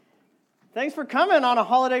Thanks for coming on a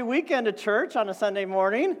holiday weekend to church on a Sunday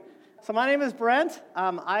morning. So my name is Brent.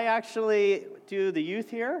 I actually do the youth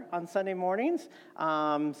here on Sunday mornings.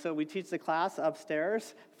 So we teach the class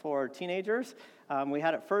upstairs for teenagers. We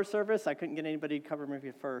had it first service. I couldn't get anybody to cover me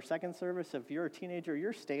for second service. If you're a teenager,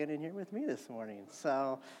 you're staying in here with me this morning.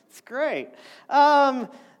 So it's great. Let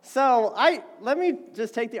me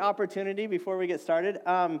just take the opportunity before we get started.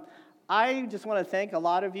 I just want to thank a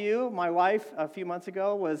lot of you. My wife, a few months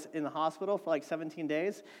ago, was in the hospital for like 17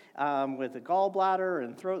 days with a gallbladder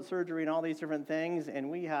and throat surgery and all these different things.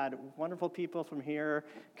 And we had wonderful people from here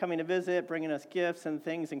coming to visit, bringing us gifts and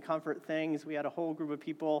things and comfort things. We had a whole group of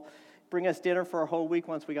people bring us dinner for a whole week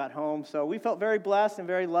once we got home. So we felt very blessed and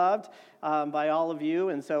very loved by all of you.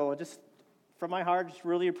 And so just from my heart, just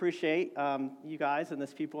really appreciate you guys and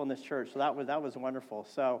this people in this church. So that was wonderful.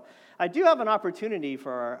 So I do have an opportunity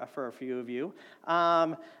for a few of you.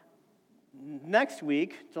 Next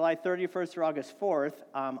week, July 31st through August 4th,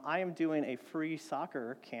 I am doing a free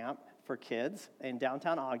soccer camp for kids in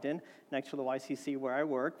downtown Ogden, next to the YCC where I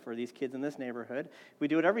work, for these kids in this neighborhood. We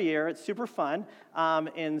do it every year. It's super fun.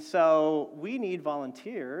 And so we need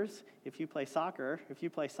volunteers. If you play soccer,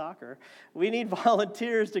 we need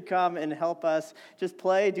volunteers to come and help us just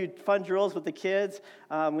play, do fun drills with the kids.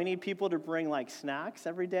 We need people to bring like snacks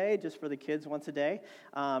every day, just for the kids once a day,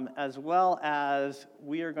 as well as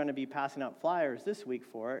we are going to be passing out flyers this week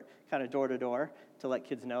for it, kind of door to door, to let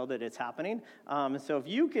kids know that it's happening. So if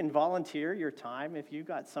you can volunteer your time, if you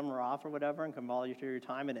got summer off or whatever and can volunteer your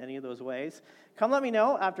time in any of those ways, come let me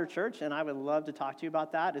know after church, and I would love to talk to you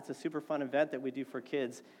about that. It's a super fun event that we do for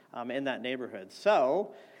kids in that neighborhood.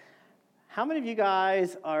 So how many of you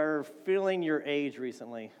guys are feeling your age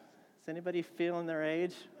recently? Is anybody feeling their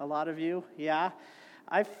age? A lot of you? Yeah?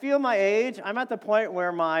 I feel my age. I'm at the point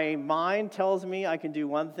where my mind tells me I can do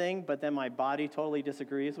one thing, but then my body totally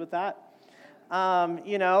disagrees with that.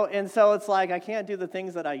 And so it's like I can't do the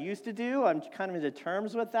things that I used to do. I'm kind of into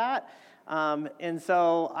terms with that. And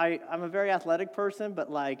so I'm a very athletic person,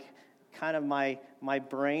 but like kind of my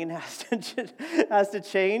brain has to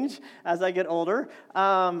change as I get older.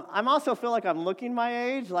 I'm also feel like I'm looking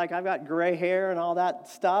my age, like I've got gray hair and all that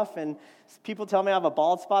stuff, and people tell me I have a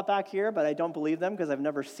bald spot back here, but I don't believe them because I've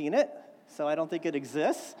never seen it, so I don't think it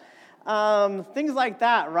exists. Things like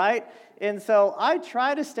that, right? And so I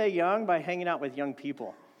try to stay young by hanging out with young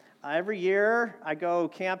people. Every year, I go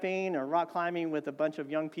camping or rock climbing with a bunch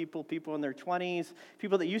of young people in their 20s,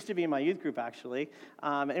 people that used to be in my youth group, actually.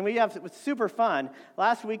 And it's super fun.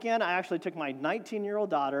 Last weekend, I actually took my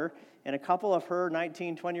 19-year-old daughter and a couple of her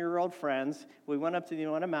 19, 20-year-old friends. We went up to the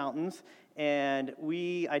Uinta Mountains, and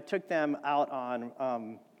I took them out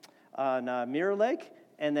on Mirror Lake,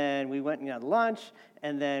 and then we went and had lunch,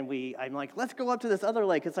 and then I'm like, let's go up to this other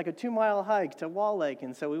lake. It's like a 2-mile hike to Wall Lake.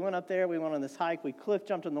 And so we went up there. We went on this hike. We cliff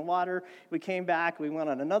jumped in the water. We came back. We went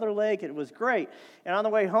on another lake. It was great. And on the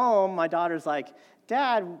way home, my daughter's like,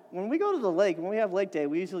 Dad, when we go to the lake, when we have lake day,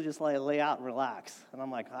 we usually just lay out and relax. And I'm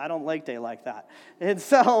like, I don't lake day like that. And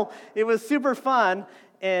so it was super fun.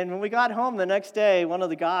 And when we got home the next day, one of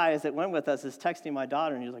the guys that went with us is texting my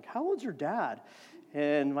daughter, and he's like, how old's your dad?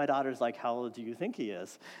 And my daughter's like, how old do you think he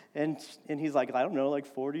is? And he's like, I don't know, like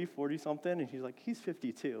 40-something. And she's like, he's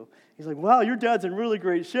 52. He's like, wow, your dad's in really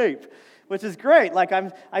great shape, which is great. Like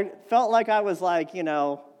I felt like I was like,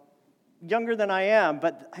 younger than I am,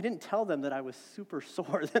 but I didn't tell them that I was super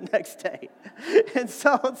sore the next day. And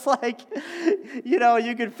so it's like,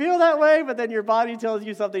 you can feel that way, but then your body tells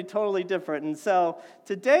you something totally different. And so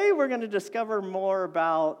today we're going to discover more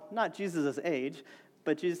about not Jesus' age,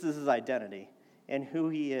 but Jesus' identity and who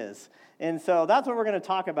he is. And so that's what we're going to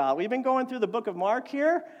talk about. We've been going through the book of Mark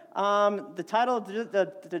here. The title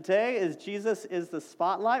of today is Jesus is the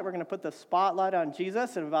Spotlight. We're going to put the spotlight on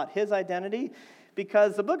Jesus and about his identity,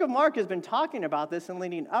 because the book of Mark has been talking about this and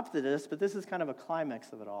leading up to this, but this is kind of a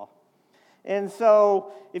climax of it all. And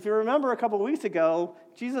so if you remember a couple weeks ago,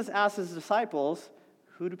 Jesus asked his disciples,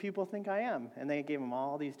 who do people think I am? And they gave him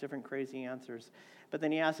all these different crazy answers. But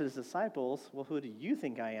then he asked his disciples, well, who do you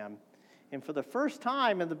think I am? And for the first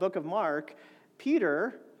time in the book of Mark,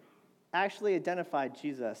 Peter actually identified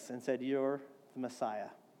Jesus and said, you're the Messiah.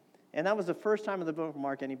 And that was the first time in the book of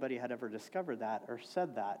Mark anybody had ever discovered that or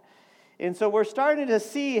said that. And so we're starting to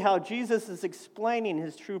see how Jesus is explaining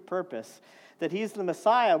his true purpose, that he's the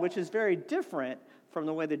Messiah, which is very different from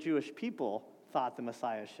the way the Jewish people thought the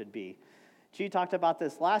Messiah should be. G talked about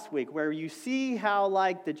this last week, where you see how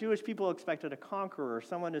like the Jewish people expected a conqueror,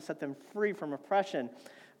 someone to set them free from oppression.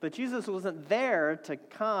 But Jesus wasn't there to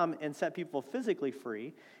come and set people physically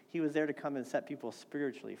free. He was there to come and set people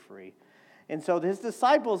spiritually free. And so his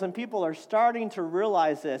disciples and people are starting to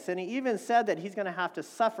realize this. And he even said that he's going to have to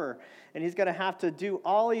suffer, and he's going to have to do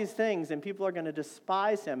all these things, and people are going to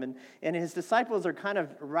despise him. And his disciples are kind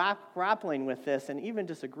of grappling with this and even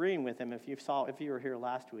disagreeing with him, if you were here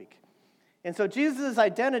last week. And so Jesus'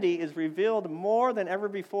 identity is revealed more than ever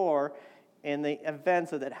before in the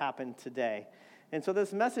events that happened today. And so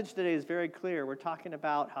this message today is very clear. We're talking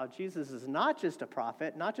about how Jesus is not just a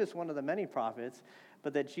prophet, not just one of the many prophets,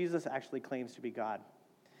 but that Jesus actually claims to be God.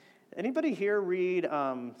 Anybody here read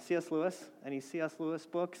C.S. Lewis? Any C.S. Lewis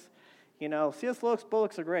books? You know, C.S. Lewis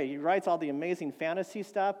books are great. He writes all the amazing fantasy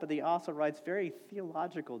stuff, but he also writes very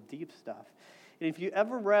theological, deep stuff. And if you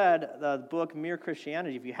ever read the book Mere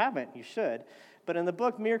Christianity, if you haven't, you should. But in the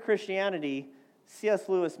book Mere Christianity, C.S.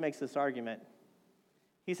 Lewis makes this argument.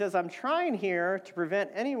 He says, I'm trying here to prevent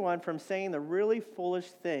anyone from saying the really foolish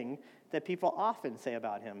thing that people often say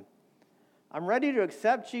about him. I'm ready to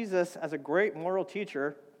accept Jesus as a great moral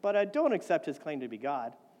teacher, but I don't accept his claim to be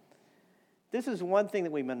God. This is one thing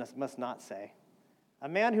that we must not say. A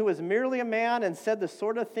man who was merely a man and said the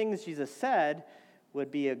sort of things Jesus said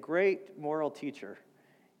would be a great moral teacher.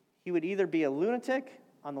 He would either be a lunatic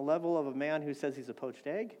on the level of a man who says he's a poached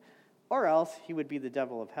egg, or else he would be the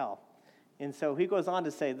devil of hell. And so he goes on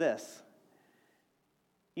to say this.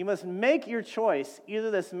 You must make your choice.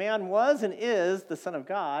 Either this man was and is the Son of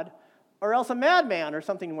God, or else a madman or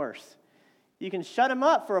something worse. You can shut him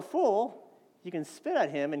up for a fool, you can spit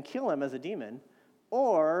at him and kill him as a demon,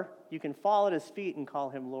 or you can fall at his feet and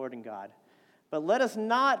call him Lord and God. But let us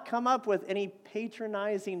not come up with any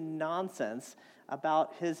patronizing nonsense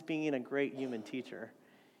about his being a great human teacher.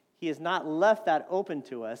 He has not left that open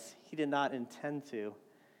to us. He did not intend to.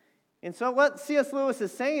 And so what C.S. Lewis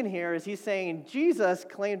is saying here is he's saying Jesus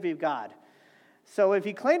claimed to be God. So if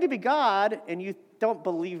he claimed to be God and you don't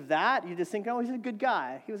believe that, you just think, oh, he's a good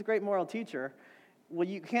guy. He was a great moral teacher. Well,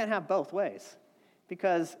 you can't have both ways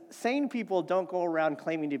because sane people don't go around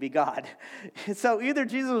claiming to be God. So either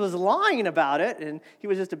Jesus was lying about it and he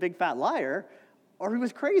was just a big fat liar, or he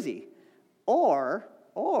was crazy, or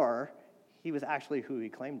he was actually who he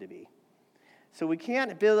claimed to be. So we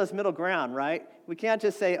can't build this middle ground, right? We can't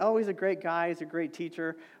just say, oh, he's a great guy, he's a great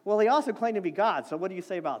teacher. Well, he also claimed to be God, so what do you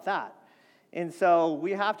say about that? And so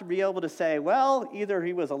we have to be able to say, well, either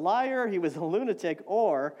he was a liar, he was a lunatic,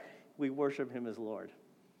 or we worship him as Lord.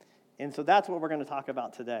 And so that's what we're going to talk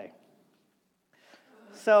about today.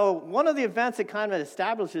 So one of the events that kind of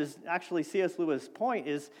establishes actually C.S. Lewis' point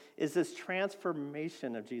is this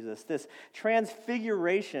transformation of Jesus, this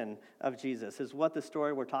transfiguration of Jesus is what the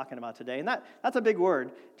story we're talking about today. And that's a big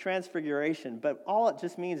word, transfiguration, but all it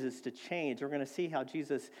just means is to change. We're going to see how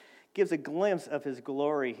Jesus gives a glimpse of his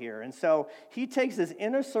glory here. And so he takes his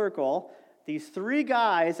inner circle, these three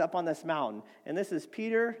guys up on this mountain, and this is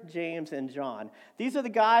Peter, James, and John. These are the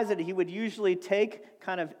guys that he would usually take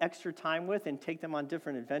kind of extra time with and take them on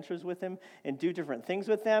different adventures with him and do different things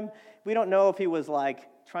with them. We don't know if he was like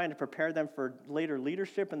trying to prepare them for later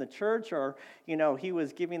leadership in the church, or he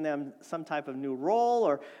was giving them some type of new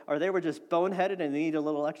role, or they were just boneheaded and they needed a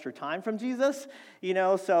little extra time from Jesus.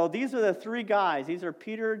 So these are the three guys. These are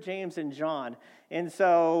Peter, James, and John. And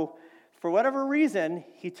so for whatever reason,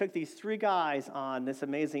 he took these three guys on this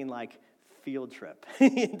amazing field trip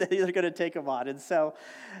that he's going to take them on. And so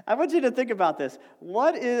I want you to think about this.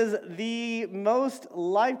 What is the most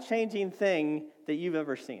life-changing thing that you've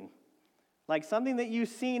ever seen? Like something that you've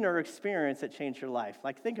seen or experienced that changed your life.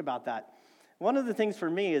 Like, think about that. One of the things for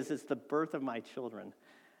me is it's the birth of my children.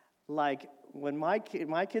 Like, when my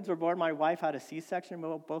kids were born, my wife had a C-section,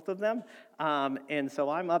 both of them, and so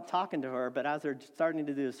I'm up talking to her, but as they're starting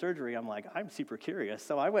to do the surgery, I'm super curious.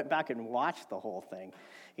 So I went back and watched the whole thing.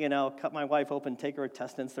 Cut my wife open, take her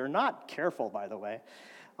intestines. They're not careful, by the way.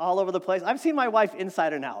 All over the place. I've seen my wife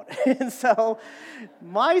inside and out. And so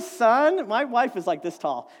my wife is like this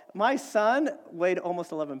tall. My son weighed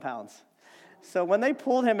almost 11 pounds. So when they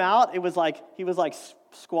pulled him out, it was like he was like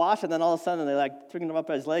squashed, and then all of a sudden they took him up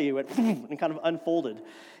by his leg. He went and kind of unfolded.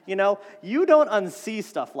 You don't unsee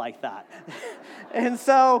stuff like that. And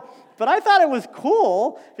so, but I thought it was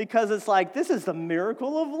cool because it's like, this is the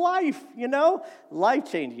miracle of life,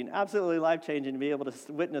 life-changing, absolutely life-changing to be able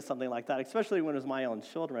to witness something like that, especially when it was my own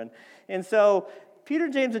children. And so Peter,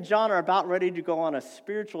 James, and John are about ready to go on a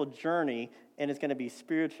spiritual journey, and it's going to be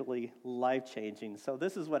spiritually life-changing. So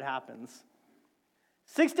this is what happens.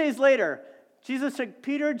 6 days later, Jesus took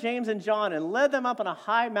Peter, James, and John and led them up on a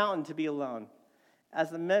high mountain to be alone. As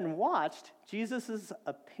the men watched, Jesus'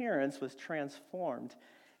 appearance was transformed,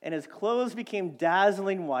 and his clothes became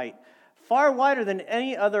dazzling white, far whiter than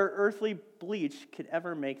any other earthly bleach could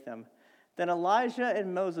ever make them. Then Elijah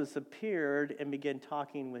and Moses appeared and began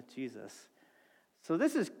talking with Jesus. So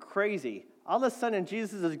this is crazy. All of a sudden,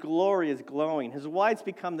 Jesus' glory is glowing. His clothes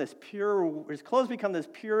become this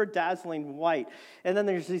pure, dazzling white. And then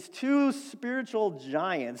there's these two spiritual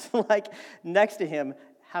giants, like, next to him,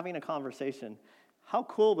 having a conversation. How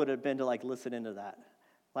cool would it have been to, listen into that?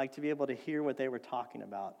 To be able to hear what they were talking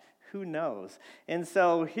about. Who knows? And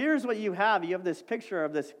so here's what you have. You have this picture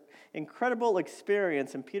of this incredible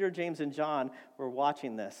experience, and Peter, James, and John were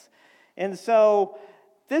watching this. And so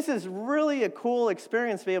this is really a cool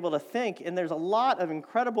experience to be able to think, and there's a lot of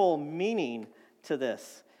incredible meaning to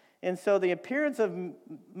this. And so the appearance of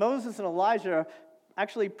Moses and Elijah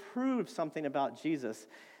actually proved something about Jesus.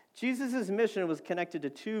 Jesus' mission was connected to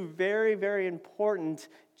two very, very important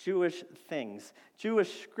Jewish things,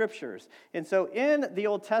 Jewish scriptures. And so in the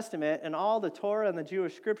Old Testament and all the Torah and the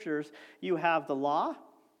Jewish scriptures, you have the law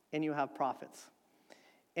and you have prophets.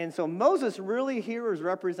 And so Moses really here is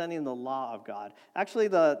representing the law of God. Actually,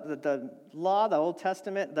 the law, the Old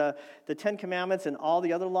Testament, the Ten Commandments, and all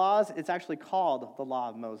the other laws, it's actually called the law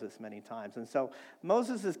of Moses many times. And so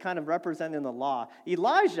Moses is kind of representing the law.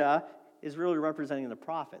 Elijah is really representing the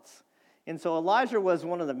prophets. And so Elijah was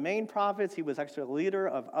one of the main prophets. He was actually a leader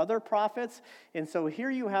of other prophets. And so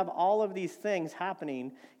here you have all of these things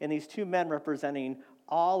happening, and these two men representing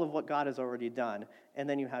all of what God has already done. And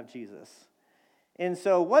then you have Jesus. And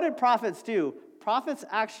so what did prophets do? Prophets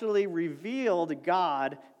actually revealed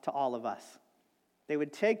God to all of us. They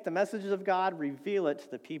would take the messages of God, reveal it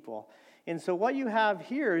to the people. And so what you have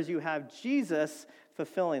here is you have Jesus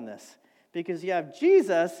fulfilling this. Because you have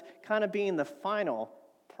Jesus kind of being the final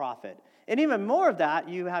prophet. And even more of that,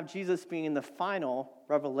 you have Jesus being the final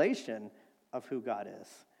revelation of who God is.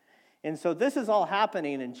 And so this is all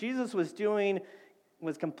happening, and Jesus was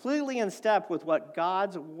completely in step with what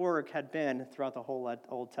God's work had been throughout the whole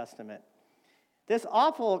Old Testament. This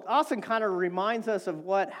also kind of reminds us of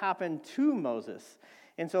what happened to Moses.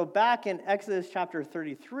 And so back in Exodus chapter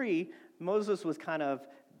 33, Moses was kind of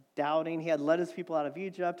doubting. He had led his people out of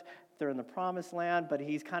Egypt. They're in the promised land, but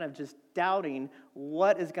he's kind of just doubting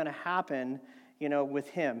what is going to happen, with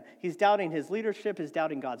him. He's doubting his leadership, he's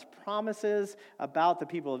doubting God's promises about the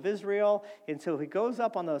people of Israel. And so he goes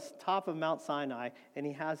up on the top of Mount Sinai, and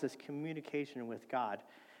he has this communication with God.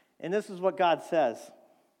 And this is what God says.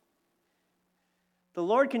 The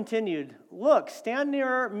Lord continued, "Look, stand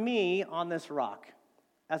near me on this rock.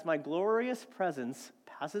 As my glorious presence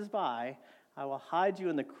passes by, I will hide you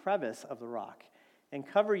in the crevice of the rock and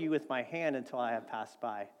cover you with my hand until I have passed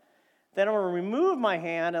by. Then I will remove my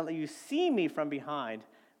hand and let you see me from behind,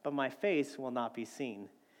 but my face will not be seen."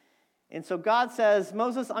 And so God says,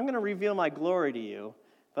 Moses, I'm going to reveal my glory to you,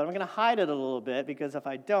 but I'm going to hide it a little bit, because if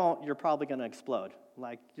I don't, you're probably going to explode.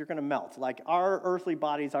 You're going to melt. Our earthly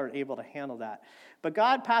bodies aren't able to handle that. But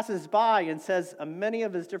God passes by and says many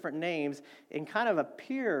of his different names and kind of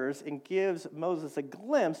appears and gives Moses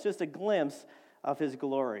just a glimpse of his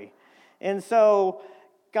glory. And so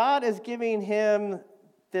God is giving him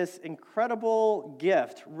this incredible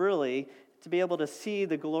gift, really, to be able to see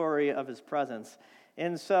the glory of his presence.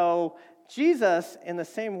 And so Jesus, in the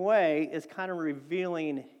same way, is kind of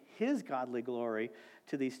revealing his godly glory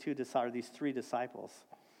to these three disciples.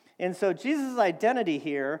 And so Jesus' identity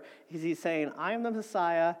here is he's saying, I am the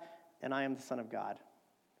Messiah and I am the Son of God.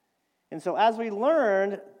 And so as we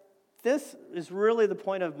learned, this is really the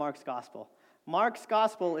point of Mark's gospel. Mark's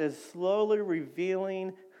gospel is slowly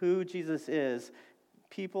revealing who Jesus is,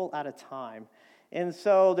 people at a time. And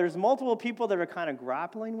so there's multiple people that are kind of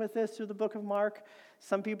grappling with this through the book of Mark.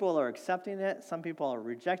 Some people are accepting it, some people are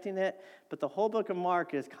rejecting it, but the whole book of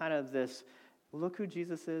Mark is kind of this, look who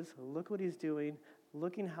Jesus is, look what he's doing,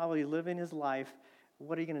 looking how he's living his life,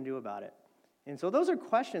 what are you going to do about it? And so those are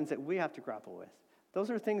questions that we have to grapple with.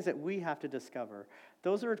 Those are things that we have to discover.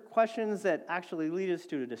 Those are questions that actually lead us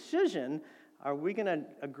to a decision. Are we going to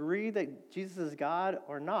agree that Jesus is God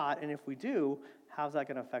or not? And if we do, how's that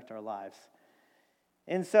going to affect our lives?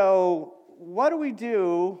 And so what do we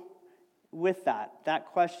do with that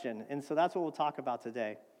question? And so that's what we'll talk about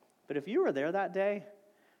today. But if you were there that day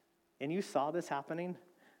and you saw this happening,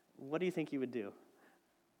 what do you think you would do?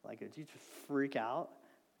 Would you just freak out?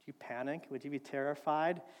 Would you panic? Would you be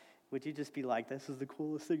terrified? Would you just be like, this is the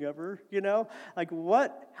coolest thing ever?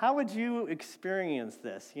 How would you experience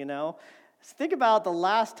this, Think about the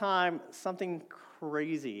last time something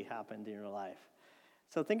crazy happened in your life.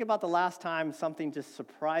 So think about the last time something just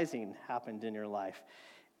surprising happened in your life.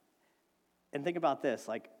 And think about this,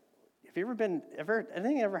 have you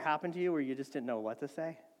anything ever happened to you where you just didn't know what to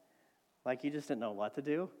say? You just didn't know what to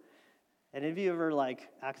do? And have you ever,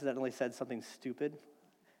 accidentally said something stupid?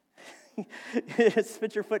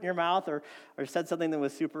 spit your foot in your mouth or said something that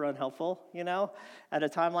was super unhelpful, at a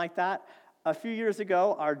time like that. A few years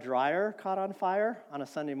ago, our dryer caught on fire on a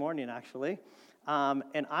Sunday morning, actually.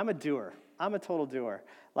 And I'm a doer. I'm a total doer.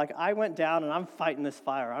 Like, I went down and I'm fighting this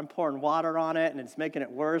fire. I'm pouring water on it and it's making it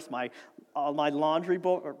worse. My laundry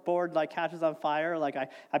board like catches on fire. Like,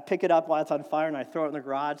 I pick it up while it's on fire and I throw it in the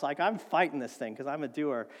garage. Like, I'm fighting this thing because I'm a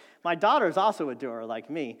doer. My daughter's also a doer like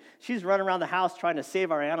me. She's running around the house trying to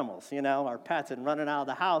save our animals, our pets, and running out of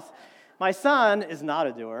the house. My son is not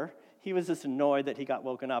a doer. He was just annoyed that he got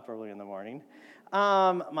woken up early in the morning.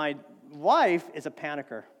 My wife is a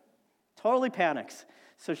panicker. Totally panics.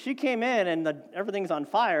 So she came in and everything's on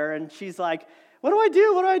fire and she's like, what do I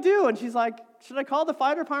do? What do I do? And she's like, should I call the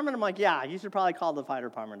fire department? I'm like, yeah, you should probably call the fire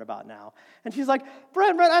department about now. And she's like,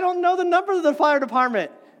 Brent, I don't know the number of the fire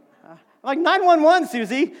department. I'm like, 911,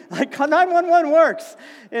 Susie. Like, 911 works.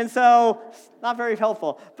 And so, not very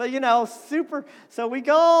helpful. But, super. So we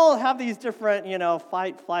all have these different,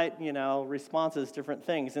 fight, flight, responses, different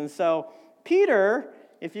things. And so Peter,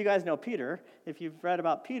 if you guys know Peter, if you've read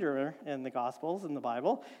about Peter in the Gospels, in the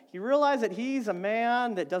Bible, you realize that he's a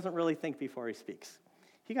man that doesn't really think before he speaks.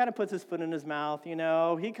 He kind of puts his foot in his mouth, He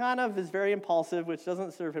kind of is very impulsive, which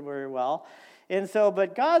doesn't serve him very well. And so,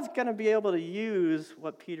 but God's going to be able to use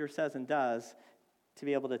what Peter says and does to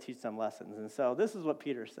be able to teach them lessons. And so this is what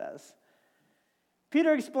Peter says.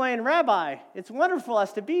 Peter explained, Rabbi, it's wonderful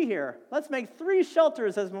us to be here. Let's make 3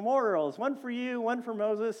 shelters as memorials, one for you, one for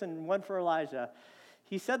Moses, and one for Elijah.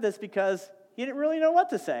 He said this because he didn't really know what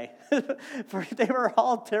to say, for they were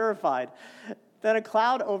all terrified. Then a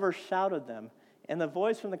cloud overshadowed them, and the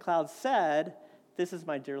voice from the cloud said, this is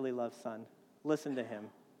my dearly loved son. Listen to him.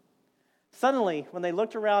 Suddenly, when they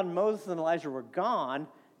looked around, Moses and Elijah were gone,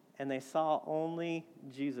 and they saw only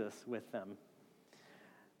Jesus with them.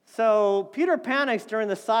 So Peter panics during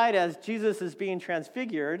the sight as Jesus is being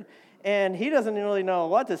transfigured, and he doesn't really know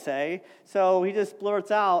what to say, so he just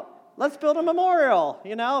blurts out, let's build a memorial.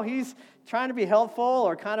 He's trying to be helpful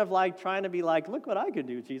or kind of like trying to be like, look what I could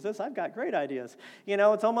do, Jesus. I've got great ideas.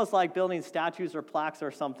 It's almost like building statues or plaques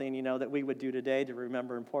or something, that we would do today to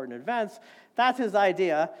remember important events. That's his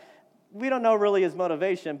idea. We don't know really his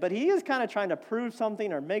motivation, but he is kind of trying to prove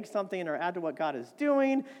something or make something or add to what God is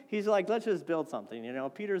doing. He's like, let's just build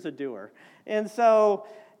something. Peter's a doer. And so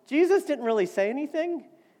Jesus didn't really say anything,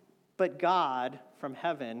 but God from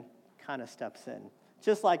heaven kind of steps in.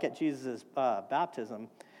 Just like at Jesus' baptism.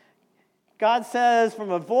 God says from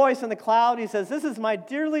a voice in the cloud, he says, this is my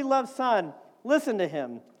dearly loved son. Listen to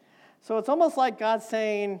him. So it's almost like God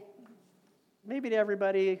saying, maybe to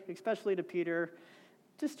everybody, especially to Peter,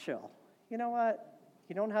 just chill. You know what?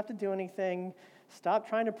 You don't have to do anything. Stop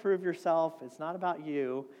trying to prove yourself. It's not about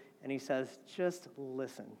you. And he says, just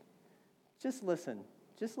listen. Just listen.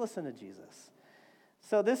 Just listen to Jesus.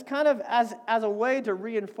 So this kind of, as a way to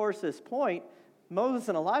reinforce this point, Moses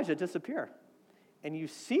and Elijah disappear, and you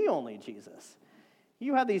see only Jesus.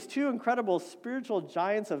 You have these 2 incredible spiritual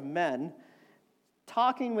giants of men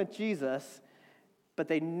talking with Jesus, but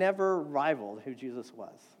they never rivaled who Jesus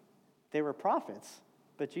was. They were prophets,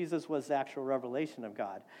 but Jesus was the actual revelation of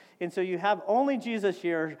God. And so you have only Jesus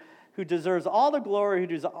here who deserves all the glory,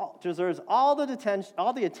 who deserves all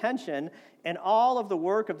the attention, and all of the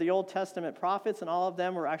work of the Old Testament prophets, and all of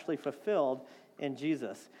them were actually fulfilled in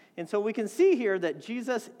Jesus. And so we can see here that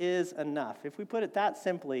Jesus is enough. If we put it that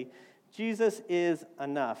simply, Jesus is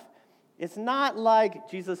enough. It's not like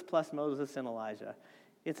Jesus plus Moses and Elijah.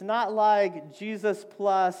 It's not like Jesus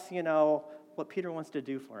plus, what Peter wants to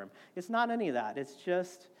do for him. It's not any of that. It's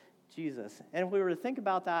just Jesus. And if we were to think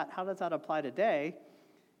about that, how does that apply today?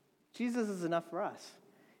 Jesus is enough for us.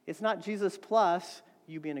 It's not Jesus plus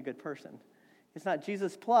you being a good person. It's not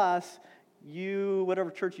Jesus plus you, whatever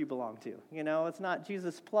church you belong to. It's not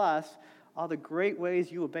Jesus plus all the great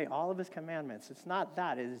ways you obey all of his commandments. It's not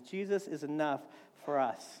that. It is Jesus is enough for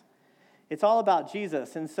us. It's all about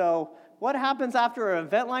Jesus. And so what happens after an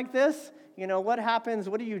event like this? What happens?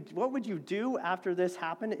 What would you do after this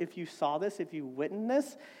happened if you saw this, if you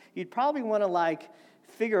witnessed this? You'd probably want to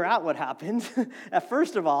figure out what happened at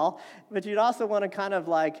first of all, but you'd also want to kind of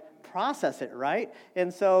process it, right?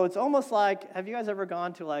 And so it's almost like, have you guys ever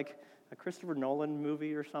gone to a Christopher Nolan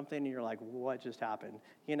movie or something, and you're like, what just happened?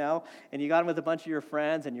 And you got in with a bunch of your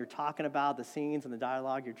friends, and you're talking about the scenes and the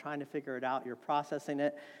dialogue, you're trying to figure it out, you're processing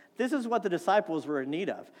it. This is what the disciples were in need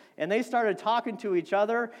of. And they started talking to each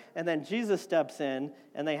other, and then Jesus steps in,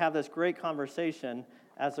 and they have this great conversation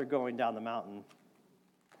as they're going down the mountain.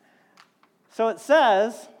 So it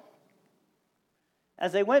says,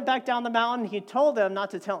 as they went back down the mountain, he told them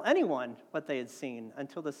not to tell anyone what they had seen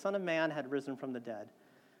until the Son of Man had risen from the dead.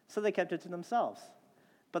 so they kept it to themselves.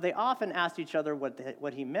 But they often asked each other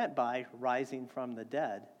what he meant by rising from the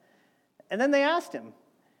dead. And then they asked him,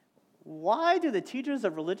 why do the teachers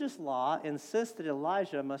of religious law insist that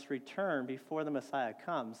Elijah must return before the Messiah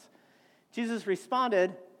comes? Jesus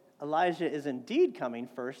responded, Elijah is indeed coming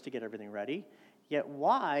first to get everything ready. Yet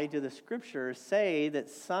why do the scriptures say that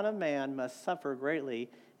Son of Man must suffer greatly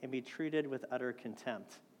and be treated with utter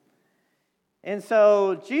contempt? And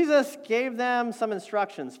so Jesus gave them some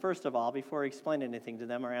instructions, first of all, before he explained anything to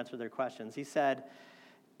them or answered their questions. He said,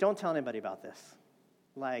 don't tell anybody about this.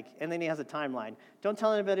 And then he has a timeline. Don't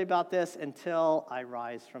tell anybody about this until I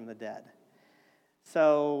rise from the dead.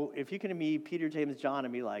 So if you can meet Peter, James, John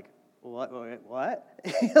and be like, what?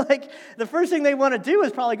 The first thing they want to do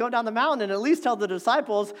is probably go down the mountain and at least tell the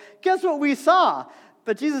disciples, guess what we saw?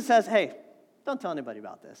 But Jesus says, hey, don't tell anybody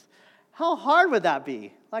about this. How hard would that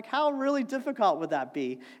be? How really difficult would that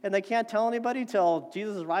be? And they can't tell anybody till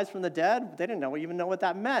Jesus rise from the dead? They didn't even know what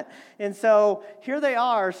that meant. And so here they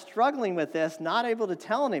are struggling with this, not able to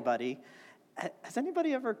tell anybody. Has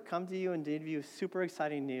anybody ever come to you and gave you super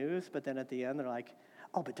exciting news, but then at the end they're like,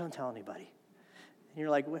 oh, but don't tell anybody? And you're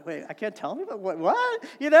like, wait, I can't tell anybody? What?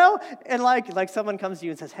 And like someone comes to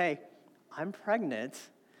you and says, hey, I'm pregnant,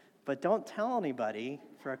 but don't tell anybody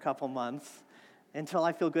for a couple months until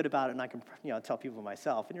I feel good about it and I can, tell people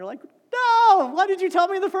myself. And you're like, no, why did you tell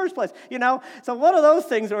me in the first place? So one of those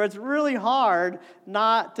things where it's really hard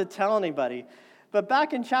not to tell anybody. But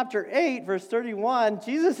back in chapter 8, verse 31,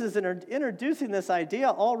 Jesus is introducing this idea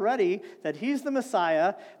already that he's the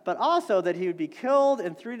Messiah, but also that he would be killed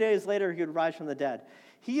and 3 days later he would rise from the dead.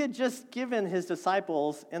 He had just given his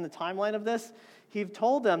disciples, in the timeline of this, he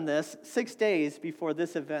told them this 6 days before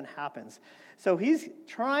this event happens. So he's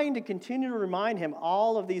trying to continue to remind him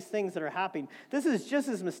all of these things that are happening. This is just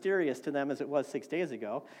as mysterious to them as it was 6 days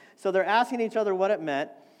ago. So they're asking each other what it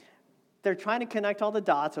meant. They're trying to connect all the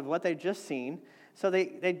dots of what they've just seen. So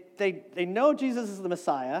they know Jesus is the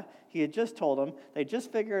Messiah. He had just told them. They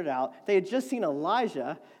just figured it out. They had just seen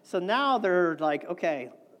Elijah. So now they're like, okay,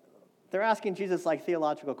 they're asking Jesus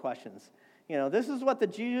theological questions. This is what the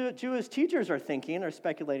Jewish teachers are thinking or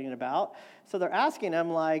speculating about. So they're asking him,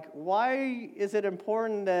 why is it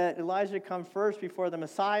important that Elijah come first before the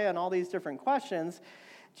Messiah and all these different questions?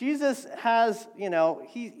 Jesus has,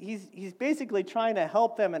 he's basically trying to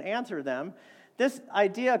help them and answer them. This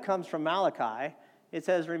idea comes from Malachi. It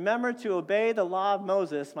says, remember to obey the law of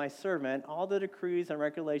Moses, my servant, all the decrees and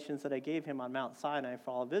regulations that I gave him on Mount Sinai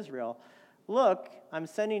for all of Israel. Look, I'm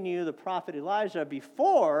sending you the prophet Elijah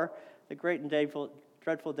before the great and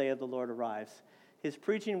dreadful day of the Lord arrives. His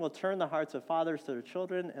preaching will turn the hearts of fathers to their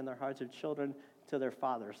children and their hearts of children to their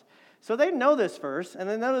fathers. So they know this verse, and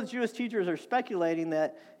then those Jewish teachers are speculating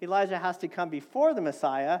that Elijah has to come before the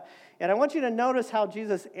Messiah. And I want you to notice how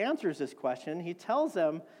Jesus answers this question. He tells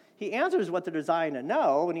them, he answers what they're desiring to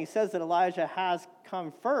know, and he says that Elijah has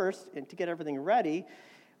come first to get everything ready.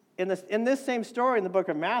 In this same story in the book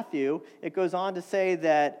of Matthew, it goes on to say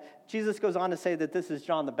that Jesus goes on to say that this is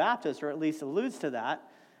John the Baptist, or at least alludes to that.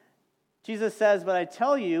 Jesus says, but I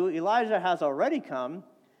tell you, Elijah has already come,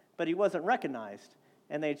 but he wasn't recognized.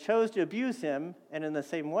 And they chose to abuse him, and in the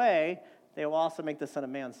same way, they will also make the Son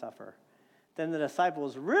of Man suffer. Then the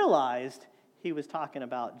disciples realized he was talking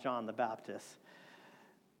about John the Baptist.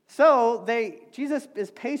 So Jesus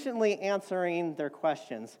is patiently answering their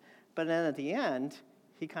questions, but then at the end,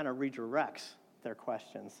 he kind of redirects their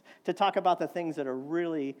questions to talk about the things that are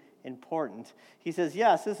really important. He says,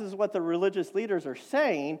 yes, this is what the religious leaders are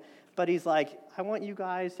saying, but he's like, I want you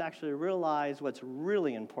guys to actually realize what's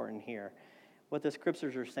really important here, what the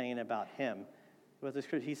scriptures are saying about him.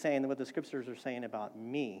 He's saying what the scriptures are saying about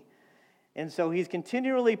me. And so he's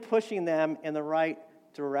continually pushing them in the right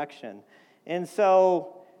direction. And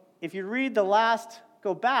so if you read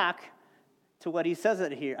go back to what he says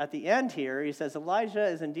at the end here, he says, Elijah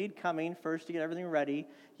is indeed coming first to get everything ready.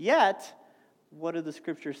 Yet, what do the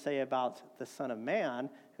scriptures say about the Son of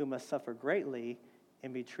Man who must suffer greatly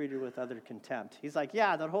and be treated with utter contempt? He's like,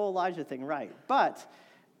 yeah, that whole Elijah thing, right. But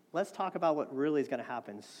let's talk about what really is going to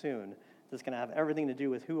happen soon. That's going to have everything to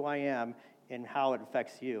do with who I am and how it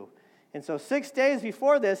affects you. And so 6 days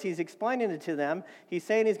before this, he's explaining it to them. He's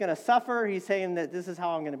saying he's going to suffer. He's saying that this is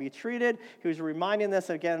how I'm going to be treated. He was reminding this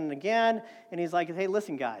again and again. And he's like, hey,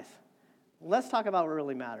 listen, guys, let's talk about what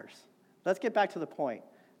really matters. Let's get back to the point.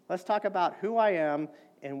 Let's talk about who I am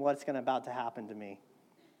and what's about to happen to me.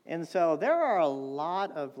 And so there are a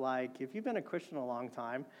lot of, if you've been a Christian a long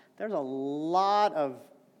time, there's a lot of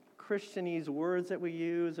Christianese words that we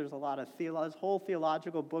use. There's a lot of whole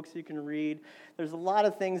theological books you can read. There's a lot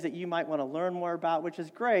of things that you might want to learn more about, which is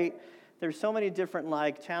great. there's so many different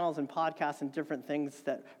like channels and podcasts and different things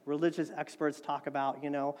that religious experts talk about,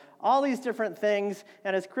 all these different things.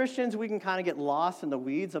 And as Christians, we can kind of get lost in the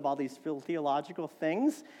weeds of all these theological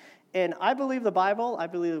things. And I believe the Bible. I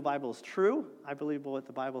believe the Bible is true. I believe what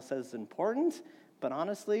the Bible says is important. But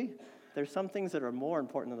honestly, there's some things that are more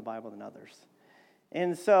important in the Bible than others.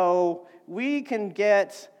 And so we can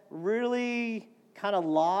get really kind of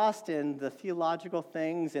lost in the theological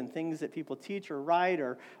things and things that people teach or write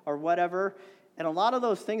or whatever. And a lot of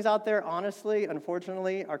those things out there, honestly,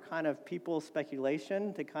 unfortunately, are kind of people's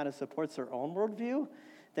speculation that kind of supports their own worldview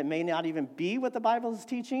that may not even be what the Bible is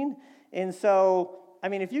teaching. And so,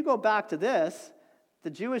 if you go back to this, the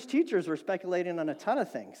Jewish teachers were speculating on a ton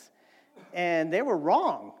of things. And they were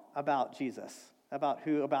wrong about Jesus, about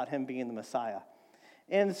him being the Messiah.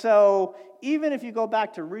 And so even if you go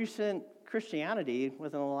back to recent Christianity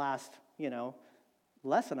within the last,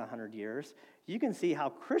 less than 100 years, you can see how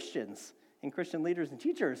Christians and Christian leaders and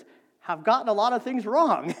teachers have gotten a lot of things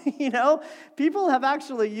wrong. People have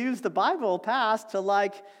actually used the Bible past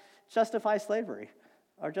to justify slavery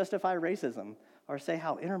or justify racism or say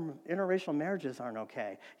how interracial marriages aren't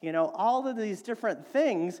okay. All of these different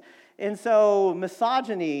things. And so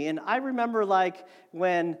misogyny, and I remember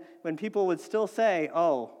when people would still say,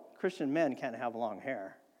 oh, Christian men can't have long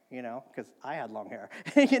hair, because I had long hair,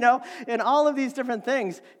 and all of these different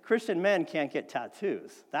things. Christian men can't get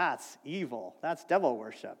tattoos. That's evil. That's devil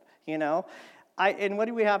worship, And what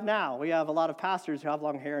do we have now? We have a lot of pastors who have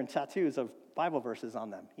long hair and tattoos of Bible verses on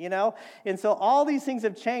them, And so all these things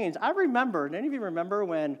have changed. I remember, any of you remember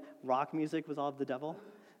when rock music was all of the devil?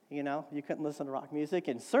 You couldn't listen to rock music,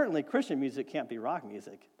 and certainly Christian music can't be rock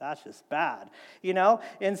music. That's just bad,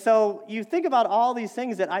 And so you think about all these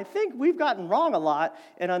things that I think we've gotten wrong a lot,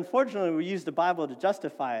 and unfortunately we use the Bible to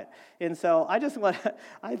justify it. And so I just want to,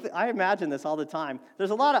 I imagine this all the time.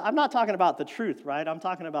 There's a lot of, I'm not talking about the truth, right? I'm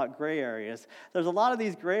talking about gray areas. There's a lot of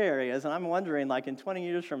these gray areas, and I'm wondering, in 20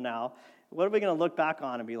 years from now, what are we going to look back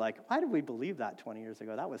on and be like, why did we believe that 20 years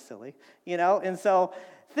ago? That was silly, And so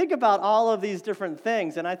think about all of these different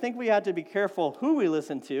things. And I think we have to be careful who we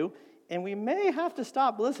listen to. And we may have to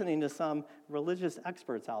stop listening to some religious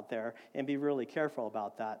experts out there and be really careful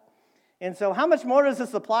about that. And so how much more does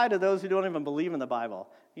this apply to those who don't even believe in the Bible?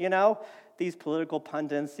 These political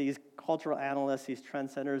pundits, these cultural analysts, these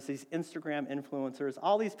trendsetters, these Instagram influencers,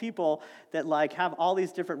 all these people that have all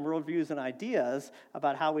these different worldviews and ideas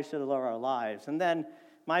about how we should live our lives. And then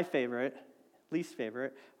my least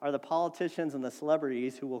favorite, are the politicians and the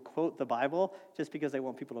celebrities who will quote the Bible just because they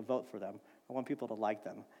want people to vote for them or want people to like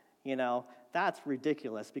them. That's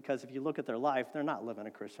ridiculous because if you look at their life, they're not living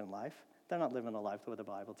a Christian life. They're not living a life the way the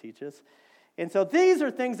Bible teaches. And so these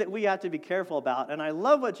are things that we have to be careful about. And I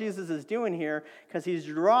love what Jesus is doing here because he's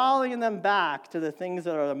drawing them back to the things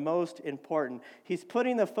that are the most important. He's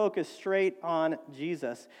putting the focus straight on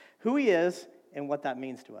Jesus, who he is, and what that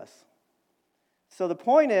means to us. So the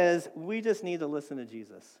point is, we just need to listen to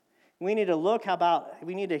Jesus. We need to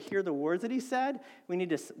we need to hear the words that he said. We need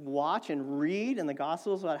to watch and read in the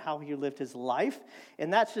Gospels about how he lived his life.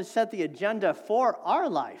 And that should set the agenda for our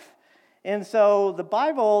life. And so the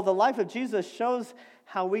Bible, the life of Jesus, shows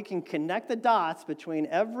how we can connect the dots between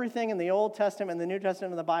everything in the Old Testament and the New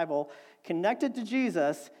Testament of the Bible, connect it to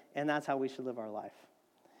Jesus, and that's how we should live our life.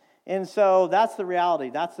 And so that's the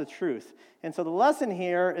reality. That's the truth. And so the lesson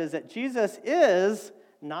here is that Jesus is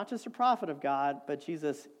not just a prophet of God, but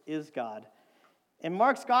Jesus is God. And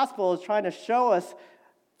Mark's gospel is trying to show us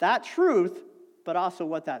that truth, but also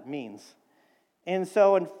what that means. And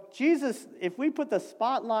so in Jesus, if we put the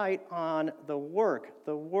spotlight on the work,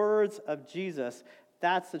 the words of Jesus,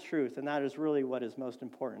 that's the truth, and that is really what is most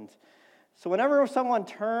important. So whenever someone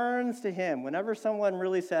turns to him, whenever someone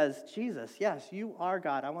really says, Jesus, yes, you are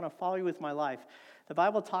God, I want to follow you with my life, the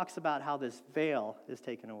Bible talks about how this veil is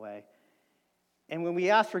taken away. And when we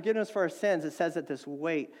ask forgiveness for our sins, it says that this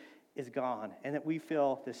weight is gone and that we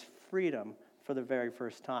feel this freedom for the very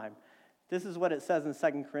first time. This is what it says in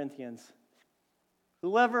 2 Corinthians.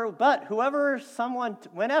 Whenever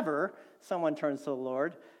someone turns to the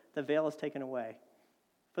Lord, the veil is taken away.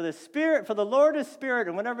 For the Lord is spirit,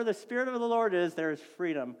 and whenever the Spirit of the Lord is, there is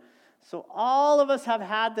freedom. So all of us have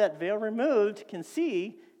had that veil removed, can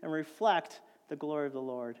see and reflect the glory of the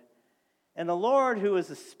Lord. And the Lord, who is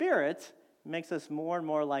the Spirit, makes us more and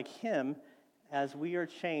more like him as we are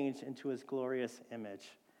changed into his glorious image.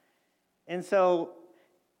 And so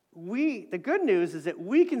the good news is that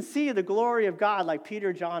we can see the glory of God like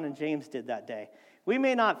Peter, John, and James did that day. We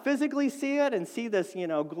may not physically see it and see this,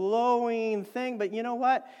 glowing thing, but you know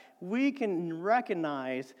what? We can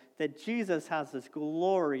recognize that Jesus has this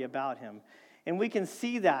glory about him. And we can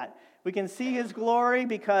see that. We can see his glory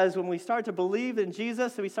because when we start to believe in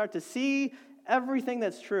Jesus, we start to see everything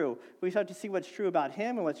that's true. We start to see what's true about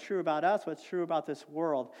him and what's true about us, what's true about this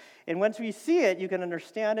world. And once we see it, you can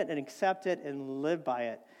understand it and accept it and live by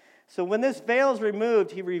it. So when this veil is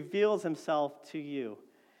removed, he reveals himself to you.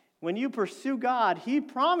 When you pursue God, he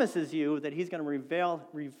promises you that he's going to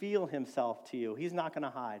reveal himself to you. He's not going to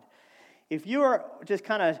hide. If you are just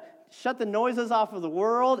kind of shut the noises off of the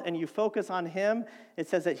world and you focus on him, it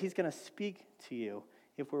says that he's going to speak to you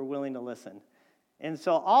if we're willing to listen. And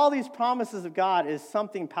so all these promises of God is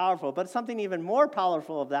something powerful, but something even more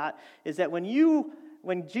powerful of that is that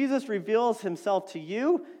when Jesus reveals himself to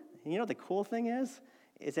you, you know what the cool thing is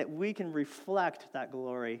that we can reflect that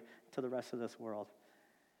glory to the rest of this world.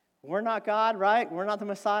 We're not God, right? We're not the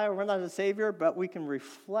Messiah, we're not the Savior, but we can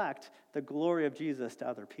reflect the glory of Jesus to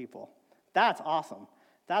other people. That's awesome.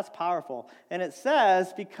 That's powerful. And it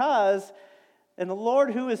says, and the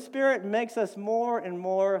Lord who is Spirit makes us more and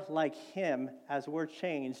more like him as we're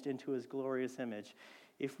changed into his glorious image.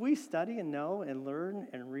 If we study and know and learn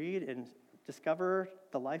and read and discover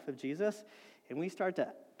the life of Jesus, and we start to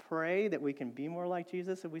pray that we can be more like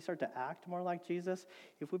Jesus, if we start to act more like Jesus,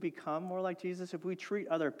 if we become more like Jesus, if we treat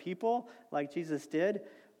other people like Jesus did,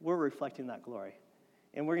 we're reflecting that glory.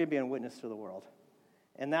 And we're going to be a witness to the world.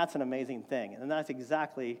 And that's an amazing thing. And that's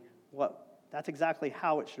exactly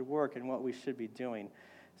how it should work and what we should be doing.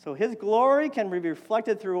 So his glory can be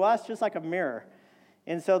reflected through us just like a mirror.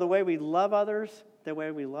 And so the way we love others, the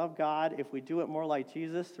way we love God, if we do it more like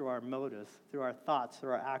Jesus through our motives, through our thoughts,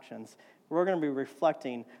 through our actions, we're going to be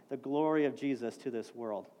reflecting the glory of Jesus to this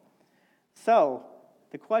world. So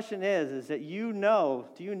the question is that do you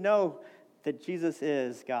know that Jesus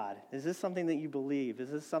is God? Is this something that you believe? Is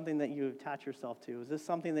this something that you attach yourself to? Is this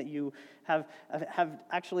something that you have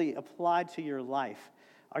actually applied to your life?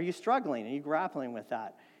 Are you struggling? Are you grappling with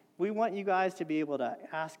that? We want you guys to be able to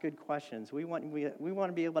ask good questions. We want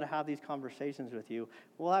to be able to have these conversations with you.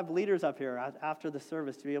 We'll have leaders up here after the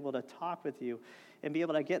service to be able to talk with you and be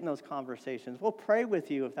able to get in those conversations. We'll pray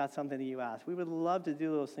with you if that's something that you ask. We would love to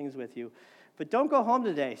do those things with you. But don't go home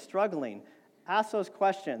today struggling. Ask those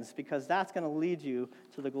questions because that's going to lead you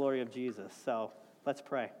to the glory of Jesus. So let's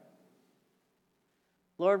pray.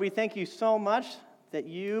 Lord, we thank you so much that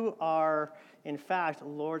you are, in fact,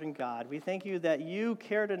 Lord and God. We thank you that you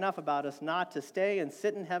cared enough about us not to stay and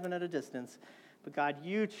sit in heaven at a distance, but God,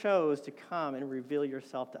 you chose to come and reveal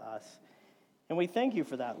yourself to us. And we thank you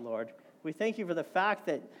for that, Lord. We thank you for the fact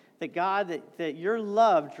that God, that your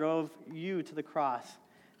love drove you to the cross.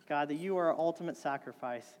 God, that you are our ultimate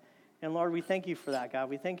sacrifice. And Lord, we thank you for that, God.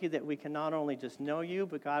 We thank you that we can not only just know you,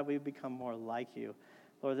 but God, we become more like you.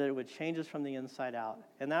 Lord, that it would change us from the inside out.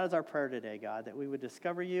 And that is our prayer today, God, that we would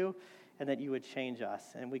discover you and that you would change us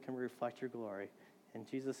and we can reflect your glory. In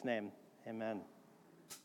Jesus' name, amen.